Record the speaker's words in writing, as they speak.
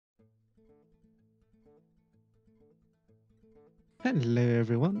Hello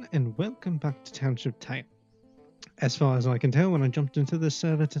everyone and welcome back to Township Tale. As far as I can tell, when I jumped into the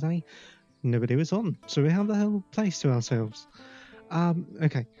server today, nobody was on, so we have the whole place to ourselves.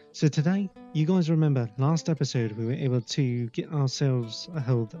 Okay, so today, you guys remember, last episode we were able to get ourselves a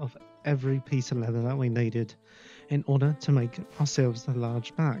hold of every piece of leather that we needed in order to make ourselves the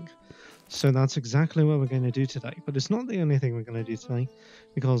large bag. So that's exactly what we're going to do today, but it's not the only thing we're going to do today,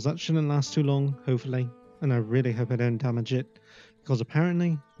 because that shouldn't last too long, hopefully, and I really hope I don't damage it. Because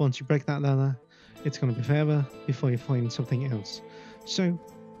apparently, once you break that leather, it's going to be forever before you find something else. So, I'm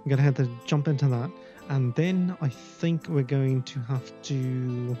going to have to jump into that. And then I think we're going to have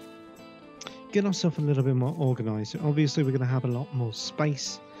to get ourselves a little bit more organized. Obviously, we're going to have a lot more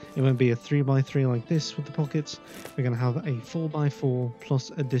space. It won't be a 3x3 like this with the pockets. We're going to have a 4x4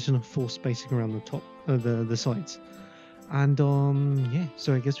 plus additional 4 spacing around the top of the sides. And yeah,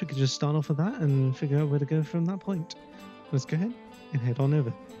 so I guess we could just start off with that and figure out where to go from that point. Let's go ahead and head on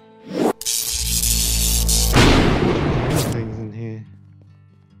over. Things in here.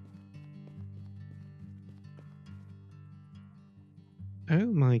 Oh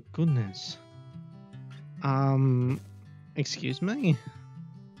my goodness. Excuse me?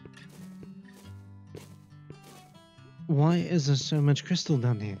 Why is there so much crystal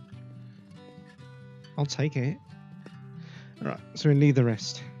down here? I'll take it. Right, so we leave the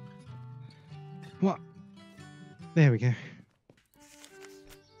rest. What? There we go.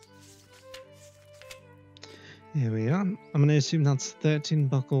 There we are. I'm going to assume that's 13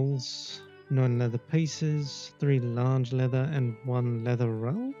 buckles, 9 leather pieces, 3 large leather, and 1 leather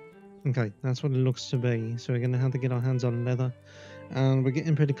roll. Okay, that's what it looks to be. So we're going to have to get our hands on leather. And we're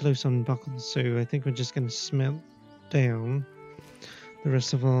getting pretty close on buckles, so I think we're just going to smelt down the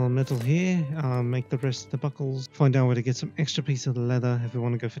rest of our metal here, make the rest of the buckles, find out where to get some extra piece of the leather. If we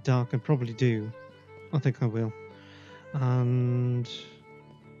want to go for dark, I probably do. I think I will. And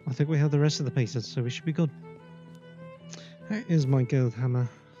I think we have the rest of the pieces, so we should be good. That is my gold hammer.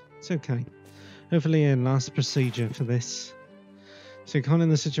 It's okay. Hopefully a last procedure for this. So kind of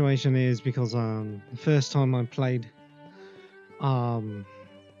the situation is because the first time I played,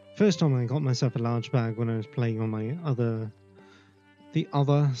 first time I got myself a large bag when I was playing on my the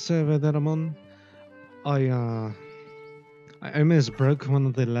other server that I'm on, I almost broke one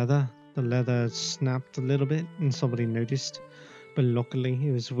of the leather. The leather snapped a little bit and somebody noticed, but luckily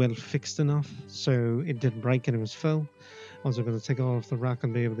it was well fixed enough so it didn't break and it was full. I was able to take it off the rack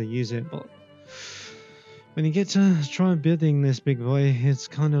and be able to use it, but when you get to try building this big boy, it's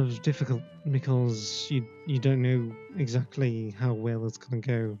kind of difficult because you don't know exactly how well it's going to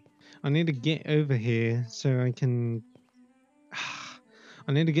go. I need to get over here so I can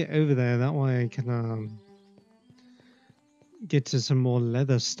I need to get over there, that way I can get to some more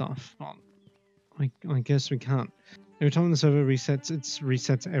leather stuff. I guess we can't. Every time the server resets, it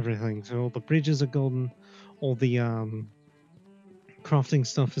resets everything. So all the bridges are gone, all the crafting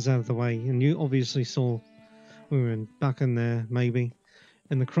stuff is out of the way. And you obviously saw we were back in there, maybe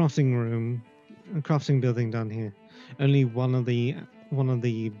in the crafting room, a crafting building down here. Only one of the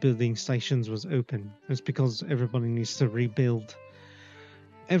building stations was open. It's because everybody needs to rebuild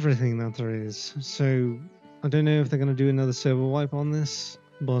everything that there is. So I don't know if they're going to do another server wipe on this,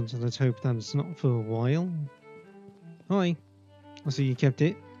 but let's hope that it's not for a while. Hi, I see you kept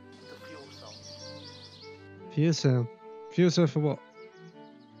it. The fuel cell. Fuel cell. Fuel cell for what?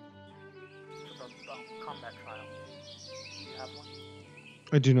 For the combat trial. Do you have one?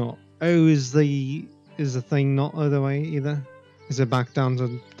 I do not. Oh, is the thing not other way either? Is it back down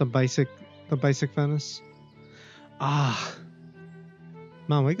to the basic furnace? Ah,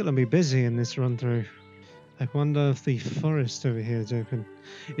 man, we're gonna be busy in this run through. I wonder if the forest over here is open.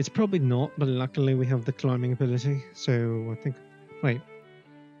 It's probably not, but luckily we have the climbing ability, so I think... Wait.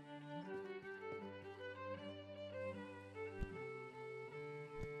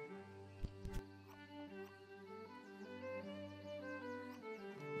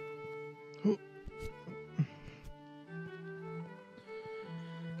 Oh.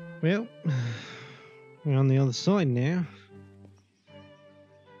 Well, we're on the other side now.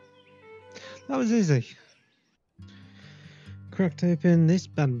 That was easy. Cracked open this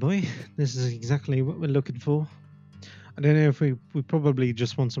bad boy. This is exactly what we're looking for. I don't know if we probably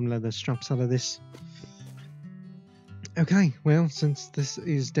just want some leather straps out of this. Okay, well, since this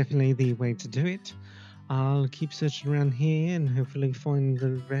is definitely the way to do it, I'll keep searching around here and hopefully find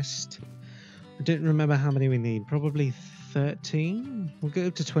the rest. I don't remember how many we need. Probably 13? We'll go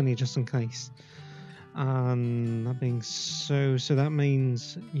up to 20 just in case. That being so that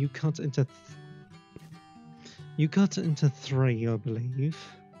means you cut into 3, I believe.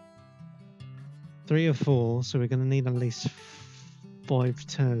 3 or 4, so we're going to need at least 5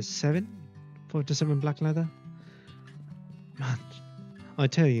 to 7. 5 to 7 black leather. Man, I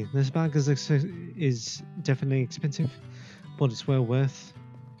tell you, this bag is definitely expensive, but it's well worth,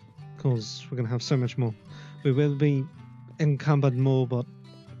 because we're going to have so much more. We will be encumbered more, but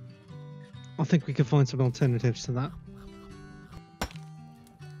I think we can find some alternatives to that.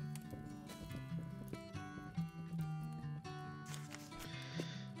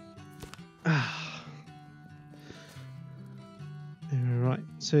 Alright,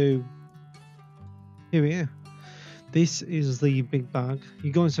 so here we are. This is the big bag.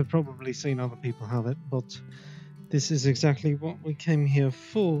 You guys have probably seen other people have it, but this is exactly what we came here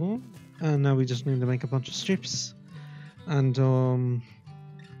for. And now we just need to make a bunch of strips. And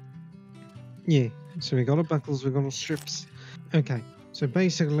yeah, so we got our buckles, we got our strips. Okay, so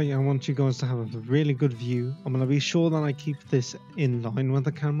basically I want you guys to have a really good view. I'm going to be sure that I keep this in line with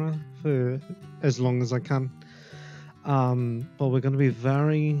the camera for as long as I can. But we're going to be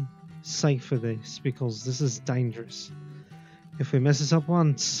very safe for this, because this is dangerous. If we mess this up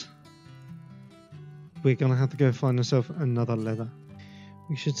once, we're going to have to go find ourselves another leather.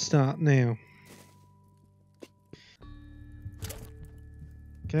 We should start now.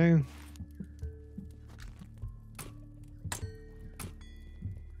 Go.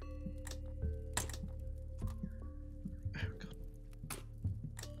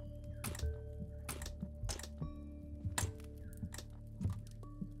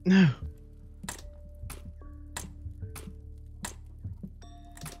 No.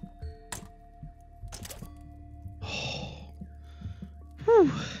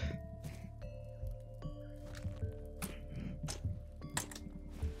 Whew.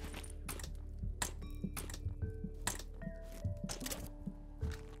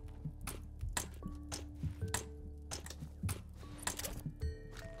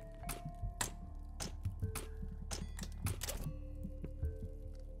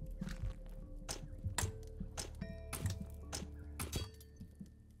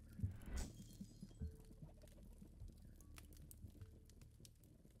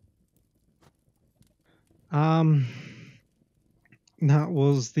 That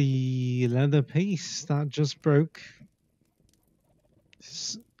was the leather piece that just broke.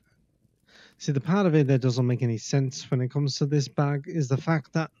 See, the part of it that doesn't make any sense when it comes to this bag is the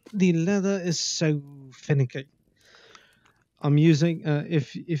fact that the leather is so finicky. I'm using,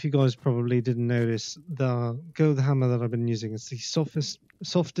 if you guys probably didn't notice, the gold hammer that I've been using is the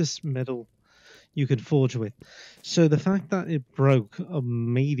softest metal you could forge with. So the fact that it broke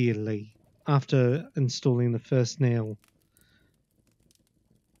immediately after installing the first nail,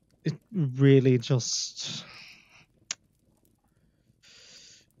 it really just...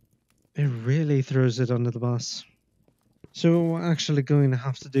 it really throws it under the bus. So what we're actually going to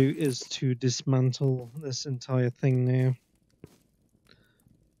have to do is to dismantle this entire thing now,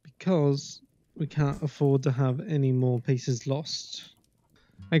 because we can't afford to have any more pieces lost.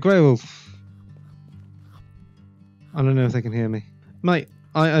 Hey, Grey Wolf. I don't know if they can hear me. Mate,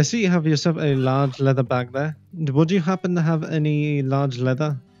 I see you have yourself a large leather bag there. Would you happen to have any large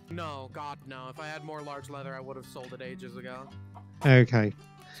leather? No, God, no. If I had more large leather, I would have sold it ages ago. Okay.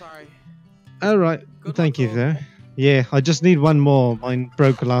 Sorry. Alright, thank you there. Yeah, I just need one more. Mine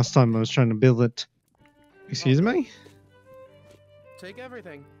broke last time I was trying to build it. Excuse me? Take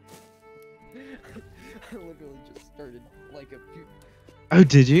everything. I literally just started like a few... Oh,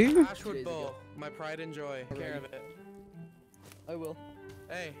 did you? Ashwood Bowl, my pride and joy. Take care of it. I will.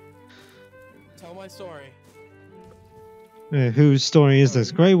 Hey, tell my story. Whose story is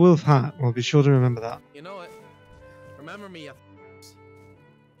this? Grey Wolf hat. I'll be sure to remember that. You know it. Remember me, you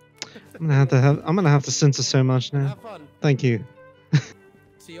I'm gonna have to censor so much now. Have fun. Thank you.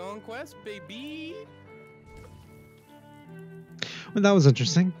 See you on quest, baby. Well, that was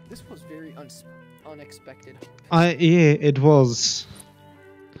interesting. This was very unexpected. Yeah, it was.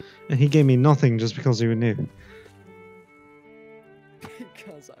 And he gave me nothing just because he was new.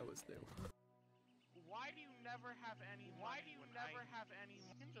 Because I was new. Why do you never have any? Why do you never have any?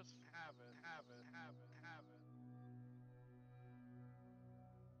 You can just have it, have it, have it, have it.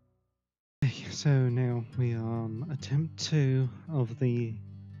 So now we attempt 2 of the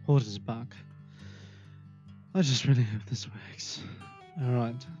Hoarder's bug. I just really hope this works.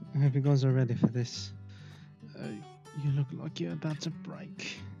 Alright, I hope you guys are ready for this. You look like you're about to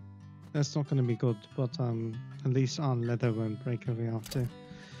break. That's not going to be good, but at least our leather won't break if we have to.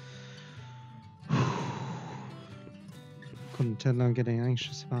 Couldn't tell I'm getting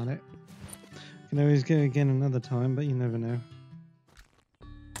anxious about it. Can always go again another time, but you never know.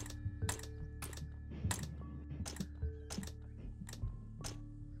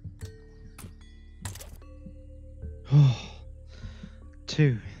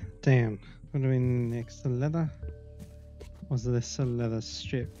 2. Damn. What do we need next? The leather? Was this a leather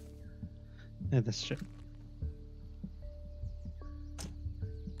strip? Leather strip.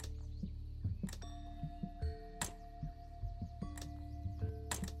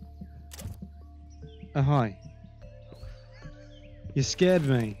 Oh, hi. You scared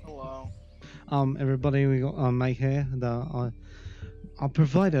me. Hello. Everybody, we got our mate here, our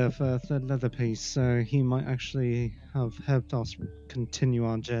provider for the leather piece, so he might actually have helped us continue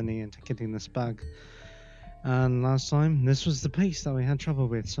our journey into getting this bag. And last time, this was the piece that we had trouble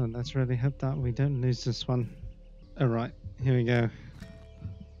with, so let's really hope that we don't lose this one. Alright, here we go.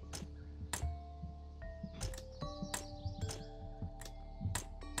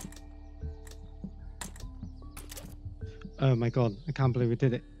 Oh my god, I can't believe we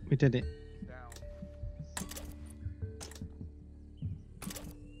did it. We did it. Down.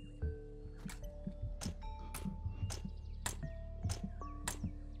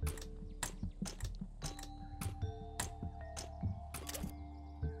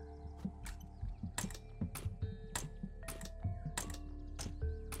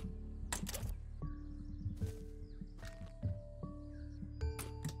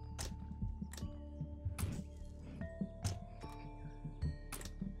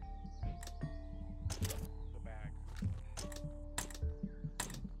 The bag.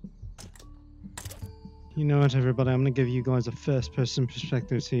 You know what, everybody, I'm going to give you guys a first-person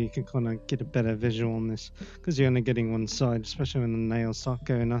perspective so you can kind of get a better visual on this, because you're only getting one side, especially when the nails start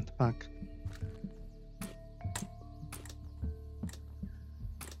going out the back.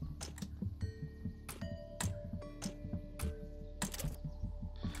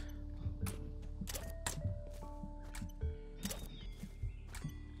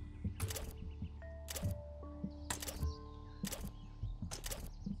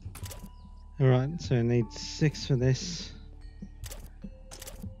 Alright, so I need 6 for this.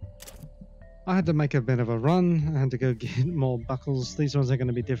 I had to make a bit of a run. I had to go get more buckles. These ones are going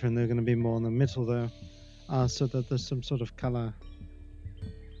to be different. They're going to be more in the middle though, so that there's some sort of colour.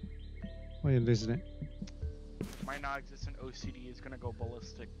 Why are you losing it? My non-existent OCD is gonna go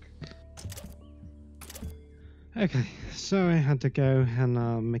ballistic. Okay, so I had to go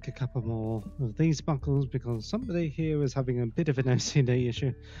and make a couple more of these buckles because somebody here was having a bit of an OCD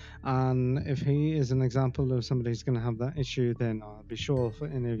issue, and if he is an example of somebody who's going to have that issue, then I'll be sure for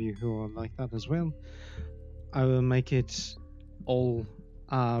any of you who are like that as well, I will make it all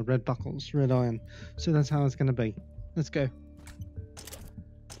red buckles, red iron. So that's how it's going to be. Let's go.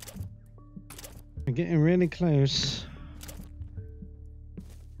 We're getting really close.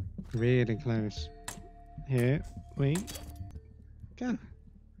 Really close. Here we go.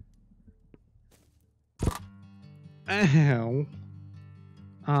 Ow.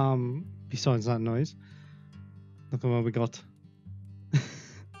 Besides that noise, look at what we got.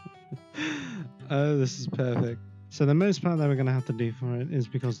 Oh, this is perfect. So the most part that we're going to have to do for it is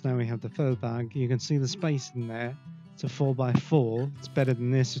because now we have the fur bag. You can see the space in there. It's a 4x4. It's better than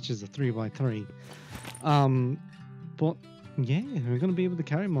this, which is a 3x3. But yeah, we're going to be able to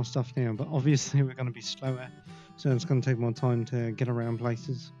carry more stuff now, but obviously we're going to be slower, so it's going to take more time to get around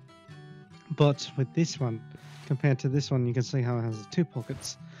places. But with this one, compared to this one, you can see how it has 2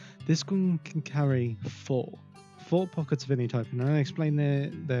 pockets. This one can carry 4 pockets of any type, and I'll explain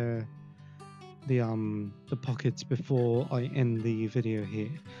the pockets before I end the video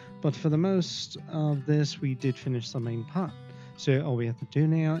here. But for the most of this, we did finish the main part. So all we have to do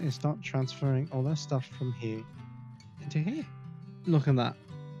now is start transferring all that stuff from here into here. Look at that.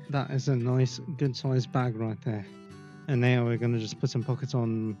 That is a nice, good sized bag right there. And now we're going to just put some pockets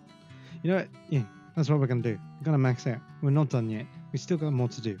on. You know what? Yeah, that's what we're going to do. We're going to max out. We're not done yet. We still got more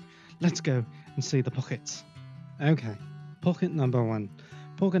to do. Let's go and see the pockets. Okay, pocket number 1.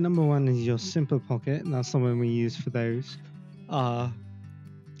 Pocket number 1 is your simple pocket. And that's the one we use for those.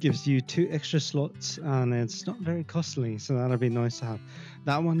 Gives you 2 extra slots, and it's not very costly, so that'll be nice to have.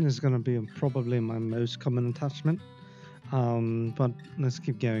 That one is going to be probably my most common attachment. But let's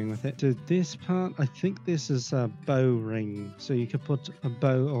keep going with it. To this part, I think this is a bow ring, so you could put a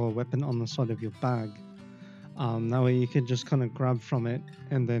bow or a weapon on the side of your bag. That way you can just kind of grab from it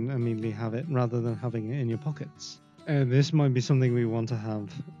and then immediately have it, rather than having it in your pockets. This might be something we want to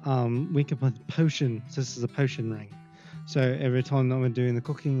have. We could put potions. This is a potion ring. So every time that we're doing the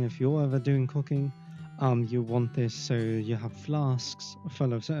cooking, if you're ever doing cooking, you want this so you have flasks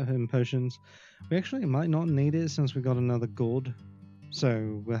full of certain potions. We actually might not need it since we got another gourd,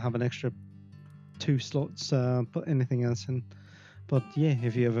 so we'll have an extra 2 slots, put anything else in. But yeah,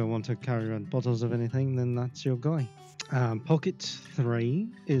 if you ever want to carry around bottles of anything, then that's your guy. Pocket 3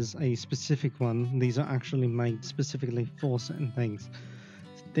 is a specific one. These are actually made specifically for certain things.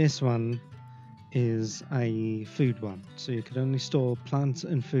 this one is a food one, so you can only store plants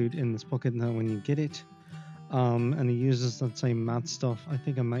and food in this pocket now when you get it. And it uses that same mad stuff. I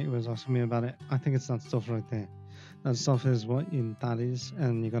think a mate was asking me about it. I think it's that stuff right there. That stuff is what that is,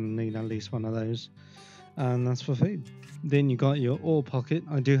 and you're gonna need at least one of those, and that's for food. Then you got your ore pocket.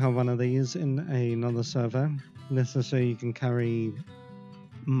 I do have one of these in another server. This is so you can carry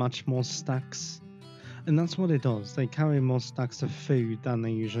much more stacks, and that's what it does. They carry more stacks of food than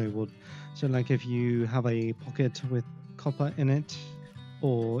they usually would. So like if you have a pocket with copper in it,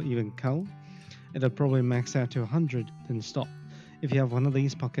 or even coal, it'll probably max out to 100, then stop. If you have one of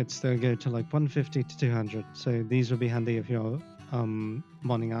these pockets, they'll go to like 150 to 200. So these will be handy if you're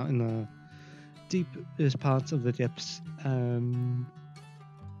mining out in the deepest parts of the depths.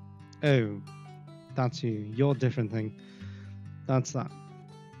 Oh, that's you. Your different thing. That's that.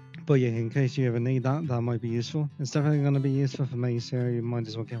 But yeah, in case you ever need that, that might be useful. It's definitely going to be useful for me, so you might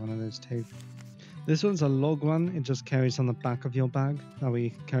as well get one of those too. This one's a log one. It just carries on the back of your bag. That way you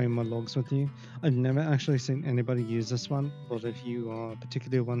can carry more logs with you. I've never actually seen anybody use this one, but if you are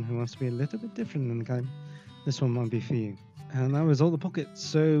particularly one who wants to be a little bit different in the game, this one might be for you. And that was all the pockets.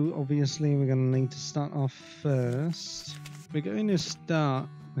 So obviously we're going to need to start off first. We're going to start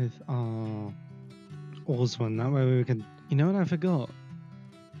with our ores one. That way we can... You know what I forgot?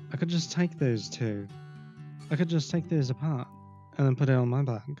 I could just take those two. I could just take those apart and then put it on my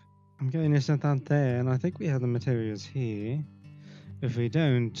bag. I'm going to set that there, and I think we have the materials here. If we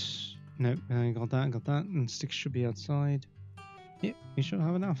don't, nope, I got that, and sticks should be outside. Yep, we should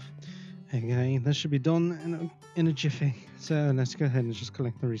have enough. Okay, this should be done in a jiffy. So let's go ahead and just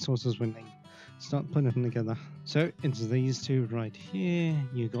collect the resources we need. Start putting them together. So it's these two right here.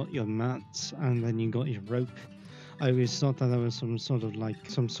 You got your mats, and then you got your rope. I always thought that was some sort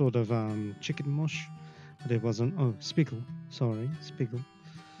of chicken mush, but it wasn't. Oh, spiegel. Sorry, spiegel.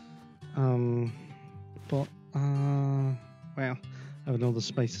 Well, having all the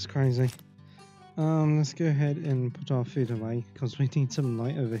space is crazy. Let's go ahead and put our food away because we need some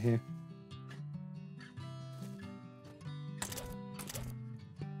light over here.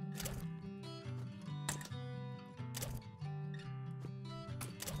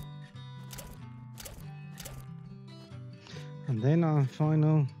 And then our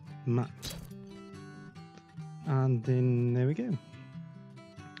final mat. And then there we go.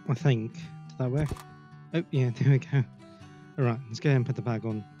 I think. Did that work? Oh, yeah, there we go. Alright, let's go ahead and put the bag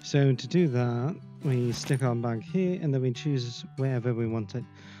on. So to do that, we stick our bag here and then we choose wherever we want it.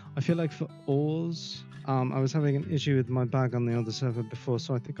 I feel like for ores, I was having an issue with my bag on the other server before,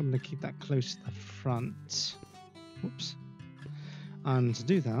 so I think I'm going to keep that close to the front. Whoops. And to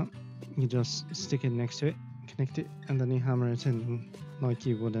do that, you just stick it next to it, connect it, and then you hammer it in like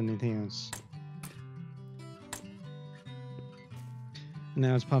you would anything else.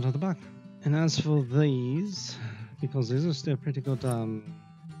 Now it's part of the bag. And as for these, because these are still pretty good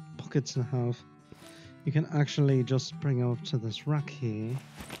pockets to have, you can actually just bring it up to this rack here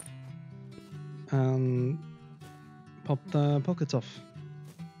and pop the pockets off.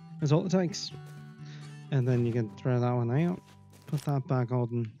 That's all it takes. And then you can throw that one out, put that back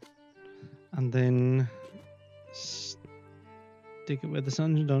on, and then stick it where the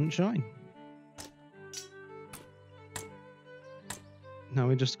sun don't shine. Now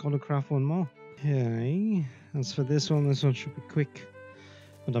we just gotta craft one more. Okay, as for this one should be quick.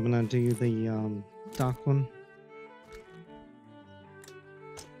 But I'm gonna do the dark one.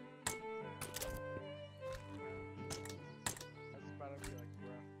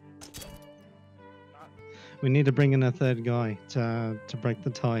 We need to bring in a third guy to break the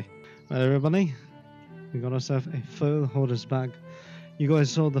tie. Right, everybody, we got ourselves a full hoarder's bag. You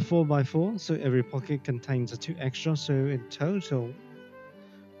guys saw the 4x4, so every pocket contains a 2 extra. So in total,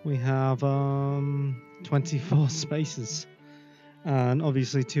 we have 24 spaces, and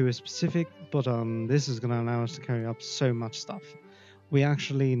obviously 2 is specific, but this is going to allow us to carry up so much stuff. We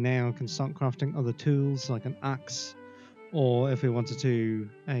actually now can start crafting other tools like an axe, or if we wanted to,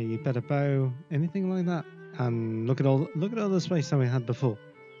 a better bow, anything like that. And look at all the space that we had before.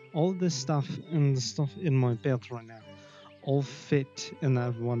 All this stuff and the stuff in my belt right now all fit in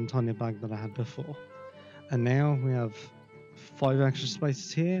that one tiny bag that I had before, and now we have 5 extra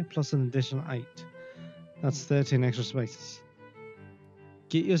spaces here, plus an additional 8. That's 13 extra spaces.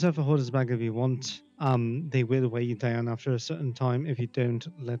 Get yourself a hoarder's bag if you want. They will weigh you down after a certain time if you don't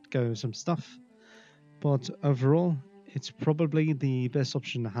let go of some stuff. But overall, it's probably the best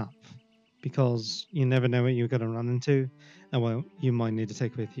option to have, because you never know what you're going to run into, and well, you might need to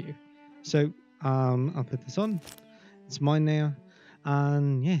take with you. So, I'll put this on. It's mine now.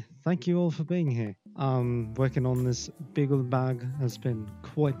 And yeah, thank you all for being here. Working on this big old bag has been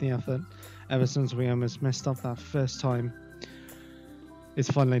quite the effort ever since we almost messed up that first time. It's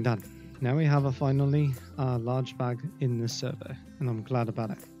finally done. Now we have a finally large bag in this server, and I'm glad about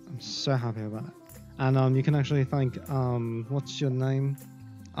it. I'm so happy about it. And you can actually thank what's your name?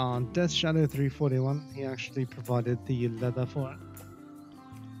 Death Shadow 341. He actually provided the leather for it.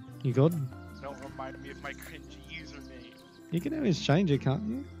 You good? Don't remind me of my cringy username. You can always change it, can't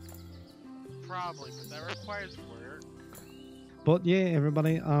you? Probably, but that requires work. But yeah,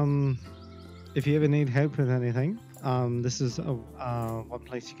 everybody, if you ever need help with anything, this is one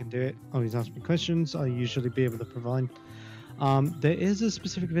place you can do it. Always ask me questions. I'll usually be able to provide. There is a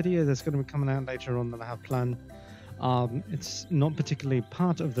specific video that's going to be coming out later on that I have planned. It's not particularly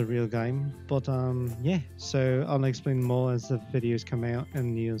part of the real game, but yeah, so I'll explain more as the videos come out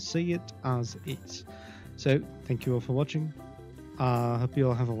and you'll see it as is. So thank you all for watching. Hope you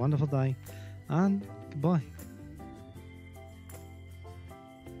all have a wonderful day, and goodbye.